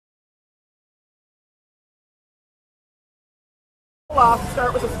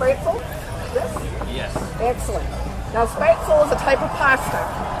Start with a Spaetzle. This? Yes. Excellent. Now Spaetzle is a type of pasta.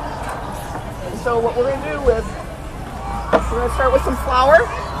 And so what we're going to do is we're going to start with some flour.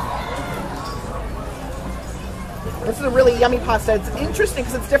 This is a really yummy pasta. It's interesting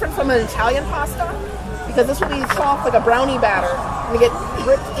because it's different from an Italian pasta because this will be soft like a brownie batter and get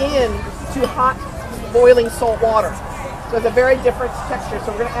dripped in to hot boiling salt water. So it's a very different texture.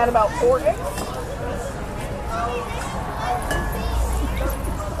 So we're going to add about 4 eggs.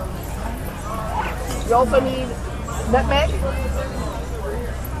 You also need nutmeg.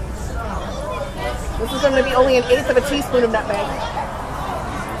 This is going to be only 1/8 of a teaspoon of nutmeg.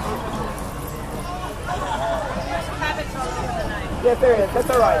 Yes, there is. That's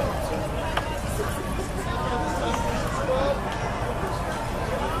all right.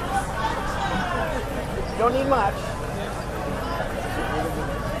 Don't need much.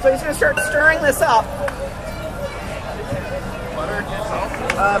 So he's going to start stirring this up. Butter and salt?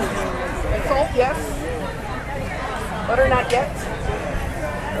 And salt, yes. Butter, not yet.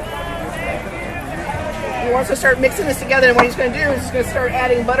 He wants to start mixing this together, and what he's going to do is he's going to start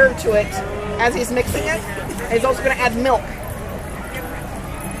adding butter to it as he's mixing it. And he's also going to add milk.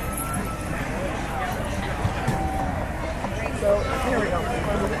 So, here we go.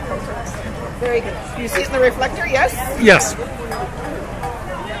 Very good. Do you see it in the reflector? Yes? Yes.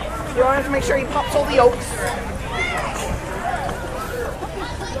 You want to make sure he pops all the yolks.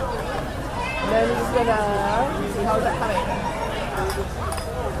 And then he's going to see how's that coming.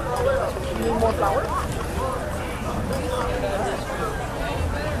 You need more flour?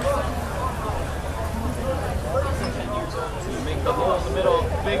 So you make the hole in the middle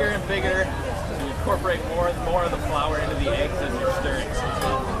bigger and bigger to incorporate more and more of the flour into the eggs as you're stirring.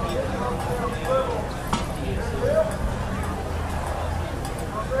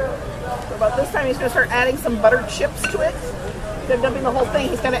 So about this time he's going to start adding some buttered chips to it. Instead of dumping the whole thing,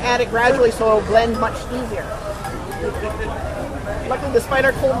 he's going to add it gradually so it'll blend much easier. Luckily, despite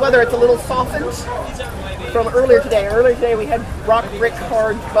our cold weather, it's a little softened from earlier today. Earlier today we had rock brick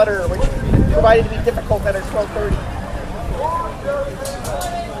hard butter, which provided to be difficult at our 12:30.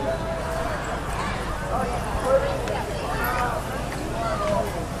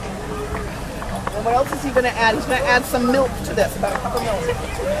 And what else is he going to add? He's going to add some milk to this, about a cup of milk.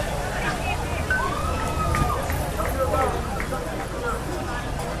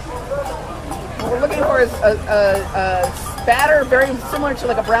 What we're looking for is a batter very similar to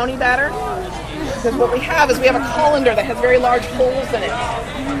like a brownie batter. Because what we have is we have a colander that has very large holes in it.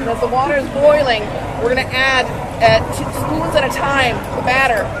 And as the water is boiling, we're going to add spoons at a time the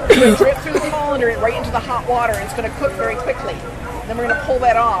batter. It's going to drip through the colander and right into the hot water. And it's going to cook very quickly. And then we're going to pull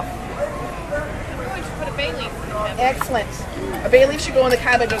that off. Put a bay leaf. Excellent. A bay leaf should go in the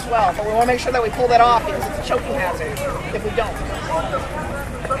cabbage as well, but we want to make sure that we pull that off because it's a choking hazard if we don't.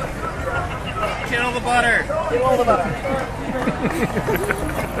 Get all the butter. Get all the butter.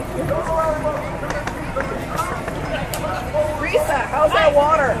 Risa, how's that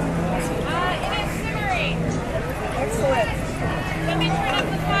water? It is simmering. Excellent. Let me turn up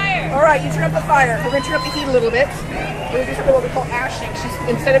the fire. All right, you turn up the fire. We're going to turn up the heat a little bit. We're going to do something what we call ashing.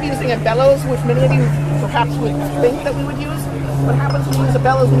 Instead of using a bellows, which many of you perhaps would think that we would use, what happens when you use a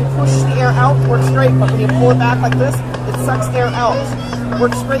bellows, when you push the air out, it works great, but when you pull it back like this, it sucks air out.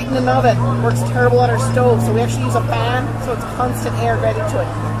 Works great in an oven, works terrible on our stove, so we actually use a fan, so it's constant air right into it.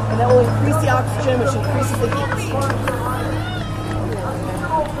 And that will increase the oxygen, which increases the heat.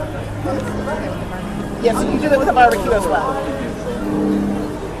 Yes, you can do that with a barbecue as well.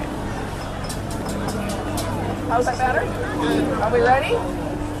 How's that batter? Are we ready?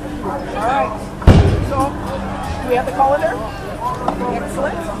 Alright. So, do we have the colander?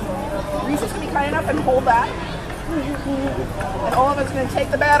 Excellent. Reese's going to be kind enough and hold that. And all of us going to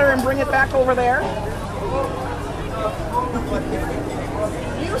take the batter and bring it back over there.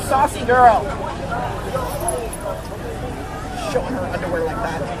 You saucy girl. Showing her underwear like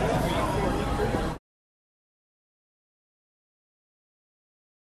that.